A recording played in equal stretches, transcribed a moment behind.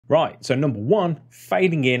Right, so number one,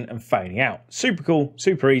 fading in and fading out. Super cool,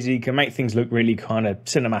 super easy, can make things look really kind of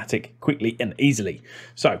cinematic quickly and easily.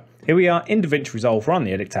 So here we are in Davinci Resolve, we're on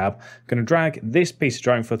the edit tab. I'm going to drag this piece of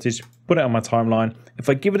drone footage, put it on my timeline. If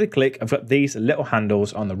I give it a click, I've got these little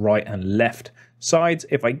handles on the right and left sides.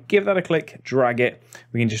 If I give that a click, drag it,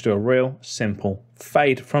 we can just do a real simple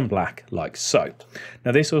fade from black like so.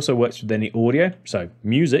 Now this also works with any audio, so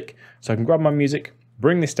music. So I can grab my music,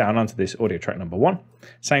 bring this down onto this audio track number one.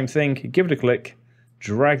 Same thing, give it a click,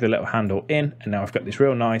 drag the little handle in, and now I've got this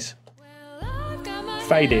real nice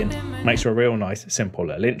fade in, makes for a real nice simple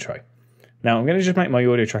little intro. Now I'm going to just make my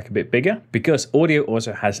audio track a bit bigger because audio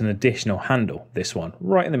also has an additional handle, this one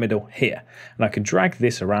right in the middle here, and I can drag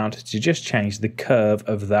this around to just change the curve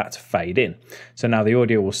of that fade in. So now the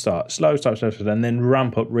audio will start slow, and then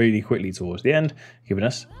ramp up really quickly towards the end, giving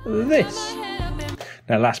us this.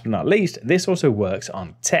 Now last but not least, this also works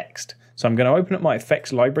on text. So I'm going to open up my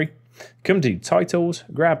effects library, come to titles,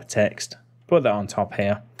 grab text, put that on top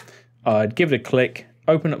here. I'd give it a click,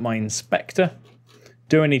 open up my inspector,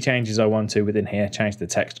 do any changes I want to within here, change the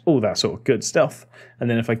text, all that sort of good stuff.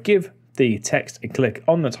 And then if I give the text a click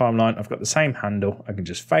on the timeline, I've got the same handle. I can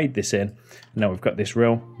just fade this in. And now we've got this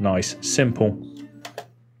real nice, simple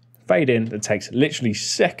fade in that takes literally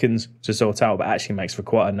seconds to sort out, but actually makes for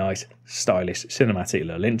quite a nice, stylish, cinematic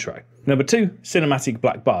little intro. Number two, cinematic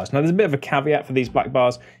black bars. Now there's a bit of a caveat for these black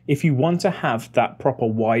bars. If you want to have that proper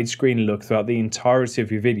widescreen look throughout the entirety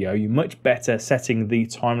of your video, you're much better setting the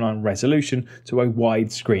timeline resolution to a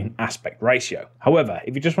widescreen aspect ratio. However,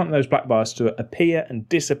 if you just want those black bars to appear and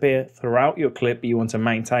disappear throughout your clip, but you want to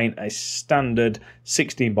maintain a standard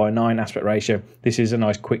 16:9 aspect ratio, this is a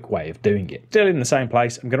nice quick way of doing it. Still in the same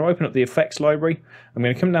place, I'm going to open up the effects library. I'm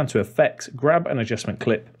going to come down to effects, grab an adjustment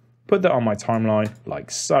clip, put that on my timeline like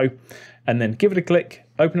so, and then give it a click,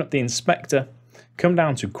 open up the inspector, come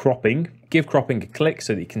down to cropping, give cropping a click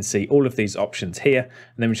so that you can see all of these options here,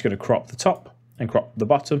 and then we're just going to crop the top and crop the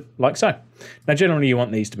bottom like so. Now generally you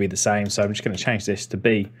want these to be the same, so I'm just going to change this to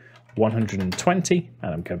be 120,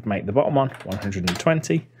 and I'm going to make the bottom one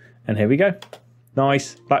 120, and here we go.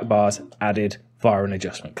 Nice black bars added via an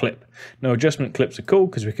adjustment clip. Now adjustment clips are cool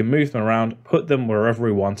because we can move them around, put them wherever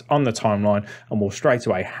we want on the timeline, and we'll straight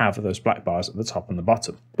away have those black bars at the top and the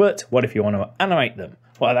bottom. But what if you want to animate them?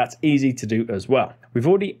 Well, that's easy to do as well. We've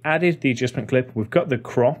already added the adjustment clip. We've got the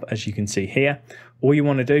crop, as you can see here. All you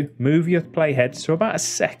want to do, move your playhead to about a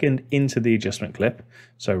second into the adjustment clip.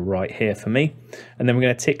 So right here for me. And then we're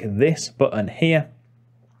going to tick this button here,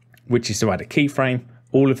 which is to add a keyframe.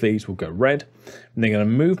 All of these will go red. And then I'm going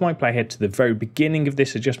to move my playhead to the very beginning of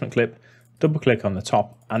this adjustment clip, double click on the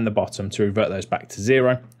top and the bottom to revert those back to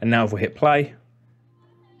 0. And now if we hit play,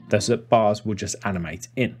 those bars will just animate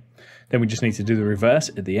in. Then we just need to do the reverse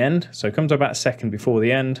at the end. So come to about a second before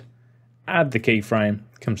the end, add the keyframe,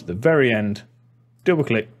 come to the very end, double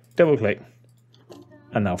click,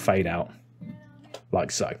 and they'll fade out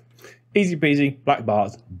like so. Easy peasy, black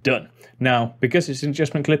bars, done. Now, because it's an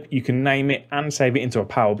adjustment clip, you can name it and save it into a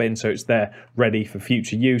power bin so it's there ready for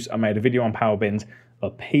future use. I made a video on power bins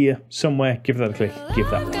up here somewhere. Give that a click, give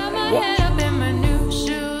that one a watch.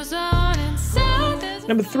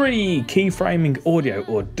 Number three, keyframing audio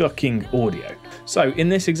or ducking audio. So in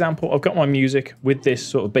this example, I've got my music with this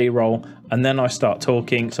sort of B-roll, and then I start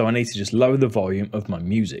talking, so I need to just lower the volume of my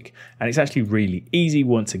music. And it's actually really easy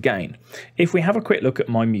once again. If we have a quick look at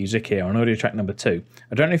my music here on audio track number 2,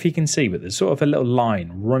 I don't know if you can see, but there's sort of a little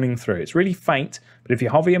line running through. It's really faint, but if you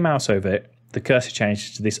hover your mouse over it, the cursor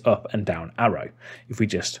changes to this up and down arrow. If we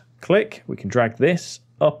just click, we can drag this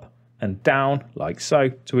up and down like so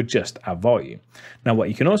to adjust our volume. Now what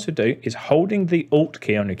you can also do is holding the Alt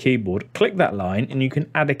key on your keyboard, click that line and you can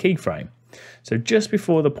add a keyframe. So just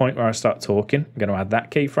before the point where I start talking, I'm going to add that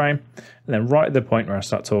keyframe, and then right at the point where I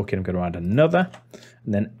start talking, I'm going to add another,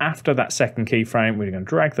 and then after that second keyframe, we're going to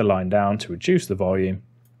drag the line down to reduce the volume,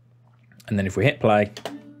 and then if we hit play,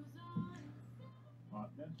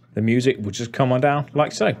 the music will just come on down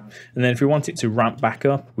like so. And then if we want it to ramp back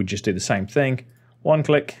up, we just do the same thing, one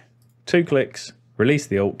click, 2 clicks, release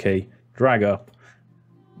the Alt key, drag up,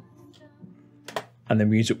 and the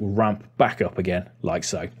music will ramp back up again like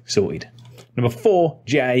so. Sorted. Number 4,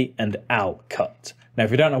 J and L cut. Now,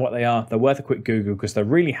 if you don't know what they are, they're worth a quick Google because they're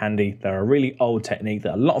really handy. They're a really old technique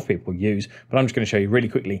that a lot of people use, but I'm just going to show you really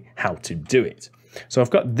quickly how to do it. So I've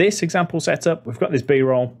got this example set up. We've got this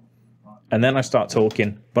B-roll, and then I start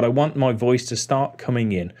talking, but I want my voice to start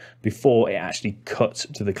coming in before it actually cuts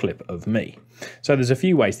to the clip of me. So there's a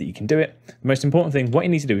few ways that you can do it. The most important thing, what you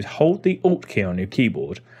need to do is hold the Alt key on your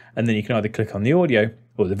keyboard, and then you can either click on the audio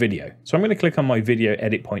or the video. So I'm going to click on my video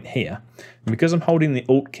edit point here. And because I'm holding the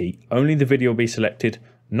Alt key, only the video will be selected,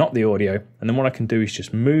 not the audio. And then what I can do is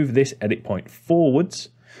just move this edit point forwards.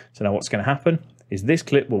 So now what's going to happen is this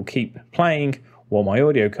clip will keep playing while my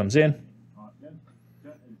audio comes in,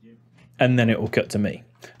 and then it will cut to me.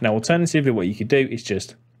 Now alternatively, what you could do is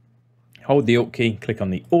just hold the Alt key, click on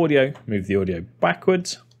the audio, move the audio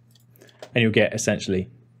backwards, and you'll get essentially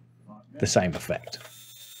the same effect.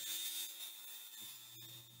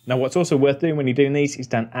 Now what's also worth doing when you're doing these is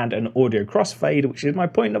to add an audio crossfade, which is my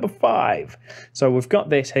point number 5. So we've got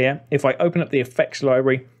this here. If I open up the effects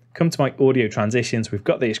library, come to my audio transitions, we've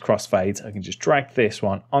got these crossfades. I can just drag this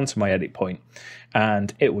one onto my edit point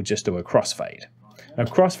and it will just do a crossfade. Now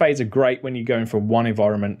crossfades are great when you're going from one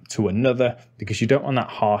environment to another because you don't want that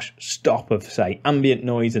harsh stop of, say, ambient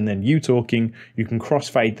noise and then you talking. You can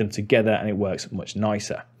crossfade them together and it works much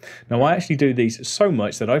nicer. Now I actually do these so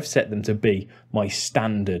much that I've set them to be my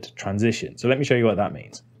standard transition. So let me show you what that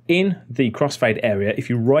means. In the crossfade area, if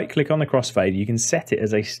you right click on the crossfade, you can set it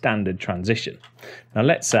as a standard transition. Now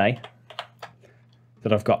let's say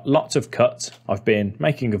that I've got lots of cuts. I've been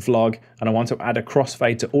making a vlog and I want to add a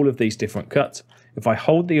crossfade to all of these different cuts. If I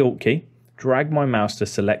hold the Alt key, drag my mouse to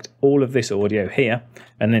select all of this audio here,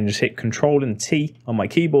 and then just hit Control and T on my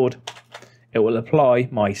keyboard, it will apply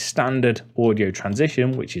my standard audio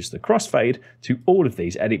transition, which is the crossfade, to all of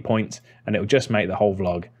these edit points, and it will just make the whole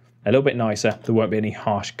vlog a little bit nicer. There won't be any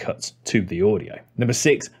harsh cuts to the audio. Number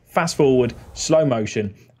 6, fast forward, slow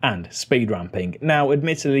motion, and speed ramping. Now,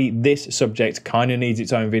 admittedly, this subject kind of needs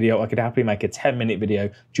its own video. I could happily make a 10-minute video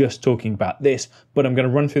just talking about this, but I'm going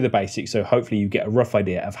to run through the basics so hopefully you get a rough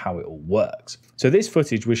idea of how it all works. So this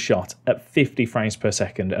footage was shot at 50 frames per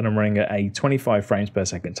second and I'm running at a 25 frames per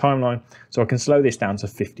second timeline, so I can slow this down to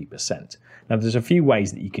 50%. Now, there's a few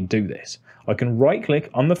ways that you can do this. I can right click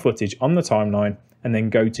on the footage on the timeline and then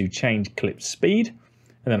go to change clip speed.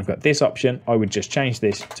 And then I've got this option. I would just change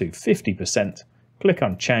this to 50%. Click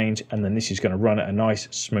on change, and then this is going to run at a nice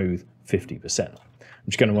smooth 50%. I'm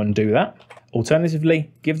just going to undo that.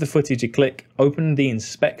 Alternatively, give the footage a click, open the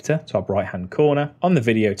inspector, top right hand corner. On the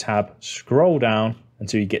video tab, scroll down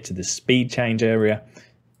until you get to the speed change area.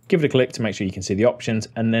 Give it a click to make sure you can see the options,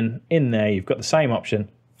 and then in there you've got the same option,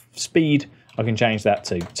 speed. I can change that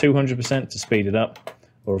to 200% to speed it up,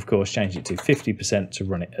 or of course change it to 50% to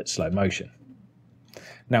run it at slow motion.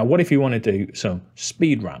 Now, what if you want to do some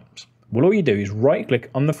speed ramps? Well, all you do is right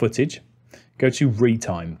click on the footage, go to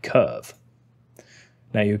retime curve.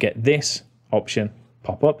 Now you'll get this option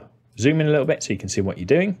pop up, zoom in a little bit so you can see what you're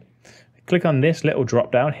doing. Click on this little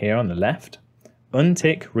drop down here on the left,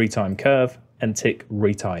 untick retime curve and tick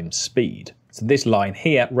retime speed. So this line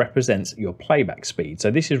here represents your playback speed.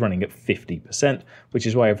 So this is running at 50%, which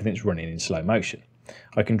is why everything's running in slow motion.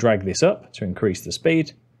 I can drag this up to increase the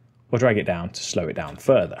speed or drag it down to slow it down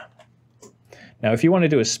further. Now, if you want to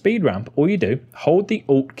do a speed ramp, all you do, hold the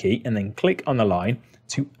Alt key and then click on the line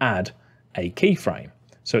to add a keyframe.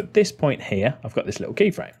 So at this point here, I've got this little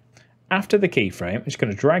keyframe. After the keyframe, I'm just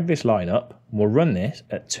going to drag this line up and we'll run this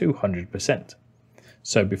at 200%.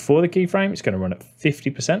 So before the keyframe, it's going to run at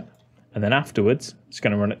 50%. And then afterwards, it's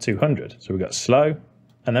going to run at 200. So we've got slow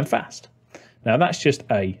and then fast. Now that's just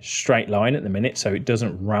a straight line at the minute, so it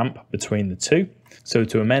doesn't ramp between the two. So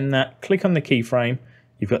to amend that, click on the keyframe.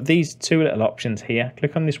 You've got these two little options here.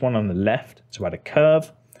 Click on this one on the left to add a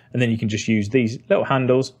curve, and then you can just use these little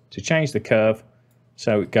handles to change the curve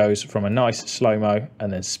so it goes from a nice slow-mo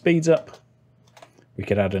and then speeds up. We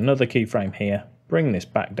could add another keyframe here, bring this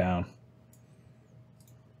back down,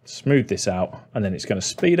 smooth this out, and then it's going to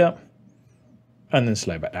speed up and then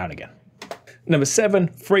slow back down again. Number 7,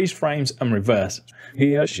 freeze frames and reverse. I'm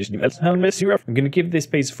going to give this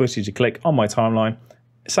piece of footage a click on my timeline.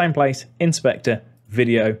 Same place, inspector,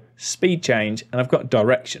 video, speed change, and I've got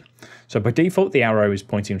direction. So by default, the arrow is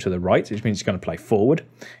pointing to the right, which means it's going to play forward.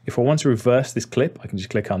 If I want to reverse this clip, I can just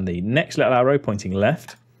click on the next little arrow pointing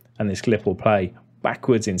left, and this clip will play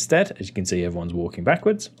backwards instead. As you can see, everyone's walking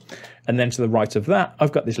backwards. And then to the right of that,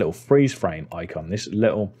 I've got this little freeze frame icon, this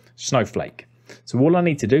little snowflake. So all I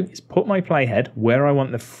need to do is put my playhead where I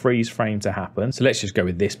want the freeze frame to happen. So let's just go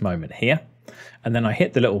with this moment here. And then I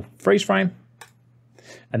hit the little freeze frame,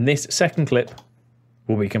 and this second clip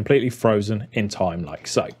will be completely frozen in time like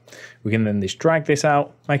so. We can then just drag this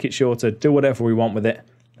out, make it shorter, do whatever we want with it.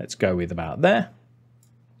 Let's go with about there.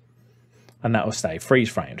 And that will stay freeze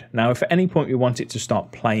framed. Now, if at any point we want it to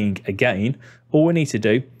start playing again, all we need to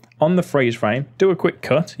do on the freeze frame, do a quick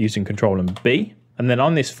cut using Control and B. And then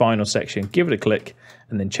on this final section, give it a click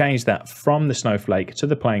and then change that from the snowflake to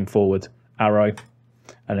the playing forward arrow.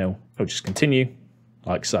 And it'll just continue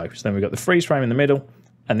like so. So then we've got the freeze frame in the middle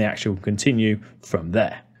and the action will continue from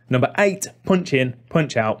there. Number 8, punch in,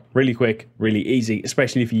 punch out, really quick, really easy,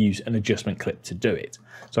 especially if you use an adjustment clip to do it.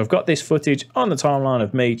 So I've got this footage on the timeline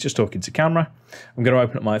of me just talking to camera. I'm going to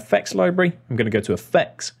open up my effects library. I'm going to go to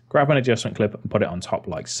effects, grab an adjustment clip and put it on top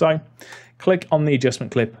like so. Click on the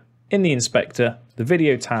adjustment clip in the inspector, the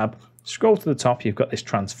video tab, scroll to the top, you've got this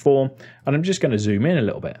transform, and I'm just going to zoom in a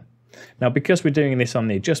little bit. Now, because we're doing this on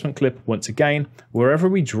the adjustment clip, once again, wherever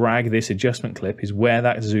we drag this adjustment clip is where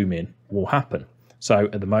that zoom in will happen. So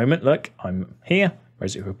at the moment, look, I'm here,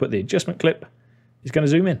 whereas if we put the adjustment clip, it's going to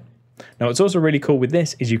zoom in. Now, what's also really cool with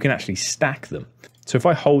this is you can actually stack them. So if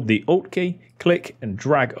I hold the Alt key, click and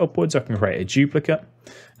drag upwards, I can create a duplicate.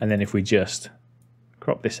 And then if we just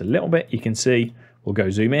crop this a little bit, you can see we'll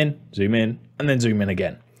go zoom in, and then zoom in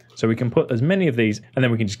again. So we can put as many of these, and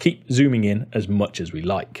then we can just keep zooming in as much as we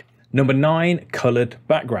like. Number 9, colored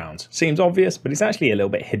backgrounds. Seems obvious, but it's actually a little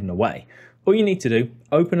bit hidden away. All you need to do,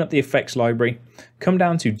 open up the effects library, come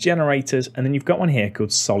down to generators, and then you've got one here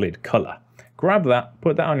called solid color. Grab that,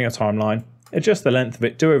 put that on your timeline, adjust the length of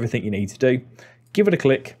it, do everything you need to do, give it a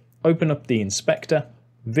click, open up the inspector,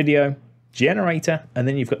 video, generator, and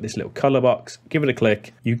then you've got this little color box, give it a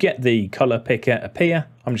click, you get the color picker appear.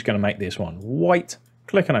 I'm just going to make this one white,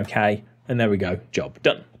 click on OK, and there we go, job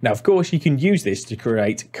done. Now, of course, you can use this to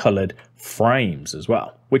create colored frames as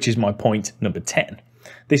well, which is my point number 10.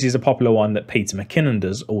 This is a popular one that Peter McKinnon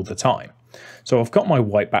does all the time. So I've got my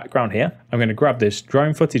white background here. I'm going to grab this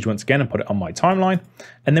drone footage once again and put it on my timeline.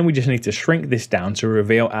 And then we just need to shrink this down to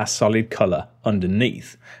reveal our solid color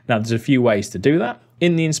underneath. Now, there's a few ways to do that.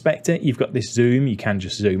 In the inspector, you've got this zoom. You can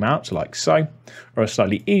just zoom out like so, or a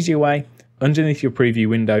slightly easier way. Underneath your preview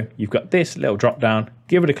window, you've got this little drop down.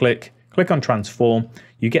 Give it a click, click on transform.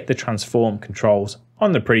 You get the transform controls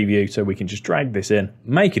on the preview, so we can just drag this in,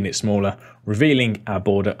 making it smaller, revealing our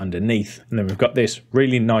border underneath. And then we've got this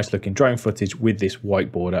really nice looking drone footage with this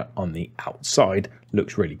white border on the outside.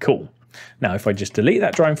 Looks really cool. Now, if I just delete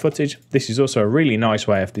that drone footage, this is also a really nice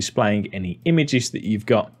way of displaying any images that you've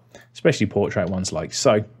got, especially portrait ones like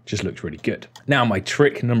so. Just looks really good. Now, my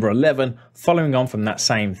trick number 11, following on from that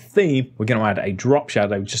same theme, we're going to add a drop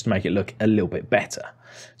shadow just to make it look a little bit better.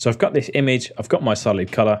 So I've got this image, I've got my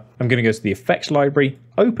solid color. I'm going to go to the effects library,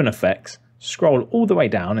 open effects, scroll all the way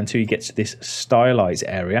down until you get to this stylize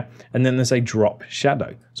area, and then there's a drop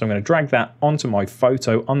shadow. So I'm going to drag that onto my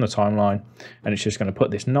photo on the timeline, and it's just going to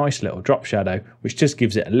put this nice little drop shadow, which just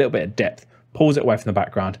gives it a little bit of depth, pulls it away from the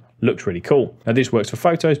background, looks really cool. Now, this works for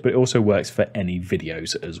photos, but it also works for any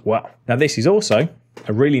videos as well. Now, this is also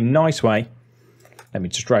a really nice way. Let me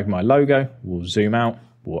just drag my logo, we'll zoom out,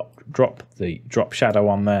 we'll drop the drop shadow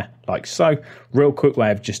on there like so. Real quick way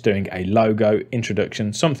of just doing a logo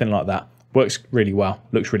introduction, something like that. Works really well,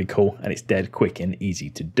 looks really cool, and it's dead quick and easy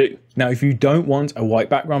to do. Now, if you don't want a white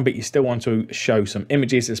background, but you still want to show some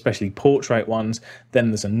images, especially portrait ones,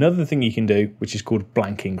 then there's another thing you can do, which is called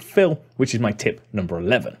blanking fill, which is my tip number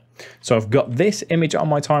 11. So I've got this image on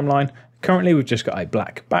my timeline. Currently, we've just got a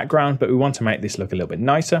black background, but we want to make this look a little bit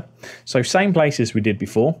nicer. So same place as we did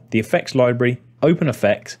before, the effects library, open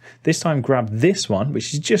effects. This time, grab this one,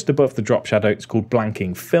 which is just above the drop shadow. It's called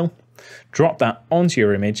blanking fill. Drop that onto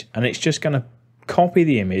your image, and it's just going to copy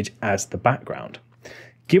the image as the background.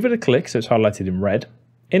 Give it a click so it's highlighted in red.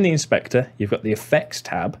 In the inspector, you've got the effects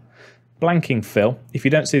tab, blanking fill. If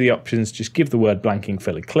you don't see the options, just give the word blanking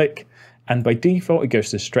fill a click. And by default, it goes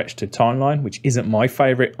to stretch to timeline, which isn't my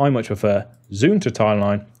favorite. I much prefer zoom to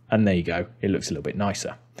timeline. And there you go. It looks a little bit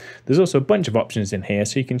nicer. There's also a bunch of options in here.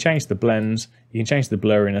 So you can change the blends. You can change the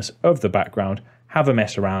blurriness of the background. Have a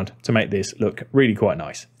mess around to make this look really quite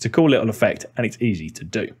nice. It's a cool little effect and it's easy to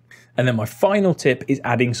do. And then my final tip is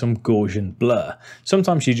adding some Gaussian blur.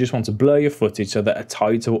 Sometimes you just want to blur your footage so that a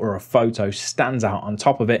title or a photo stands out on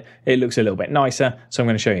top of it. It looks a little bit nicer. So I'm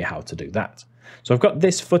going to show you how to do that. So I've got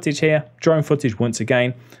this footage here, drone footage once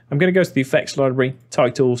again. I'm going to go to the effects library,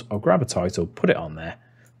 titles. I'll grab a title, put it on there.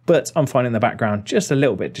 But I'm finding the background just a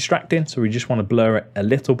little bit distracting, so we just want to blur it a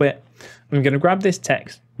little bit. I'm going to grab this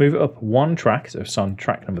text, move it up one track, so it's on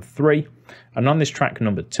track number 3. And on this track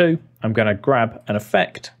number 2, I'm going to grab an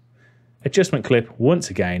effect, adjustment clip once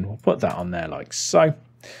again. We'll put that on there like so.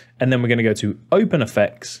 And then we're going to go to Open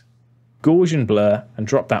Effects, Gaussian Blur, and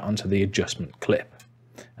drop that onto the adjustment clip.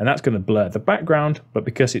 And that's going to blur the background, but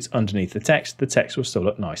because it's underneath the text will still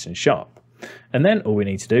look nice and sharp. And then all we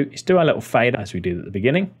need to do is do our little fade as we did at the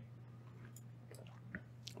beginning.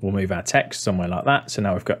 We'll move our text somewhere like that. So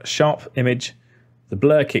now we've got a sharp image, the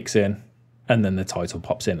blur kicks in, and then the title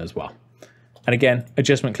pops in as well. And again,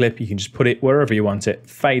 adjustment clip, you can just put it wherever you want it,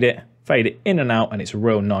 fade it in and out, and it's a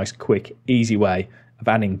real nice, quick, easy way of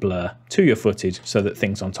adding blur to your footage so that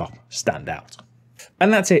things on top stand out.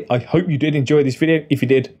 And that's it. I hope you did enjoy this video. If you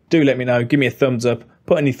did, do let me know. Give me a thumbs up.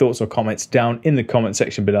 Put any thoughts or comments down in the comment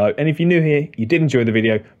section below. And if you're new here, you did enjoy the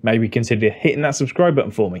video, maybe consider hitting that subscribe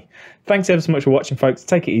button for me. Thanks ever so much for watching, folks.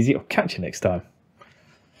 Take it easy. I'll catch you next time.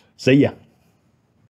 See ya.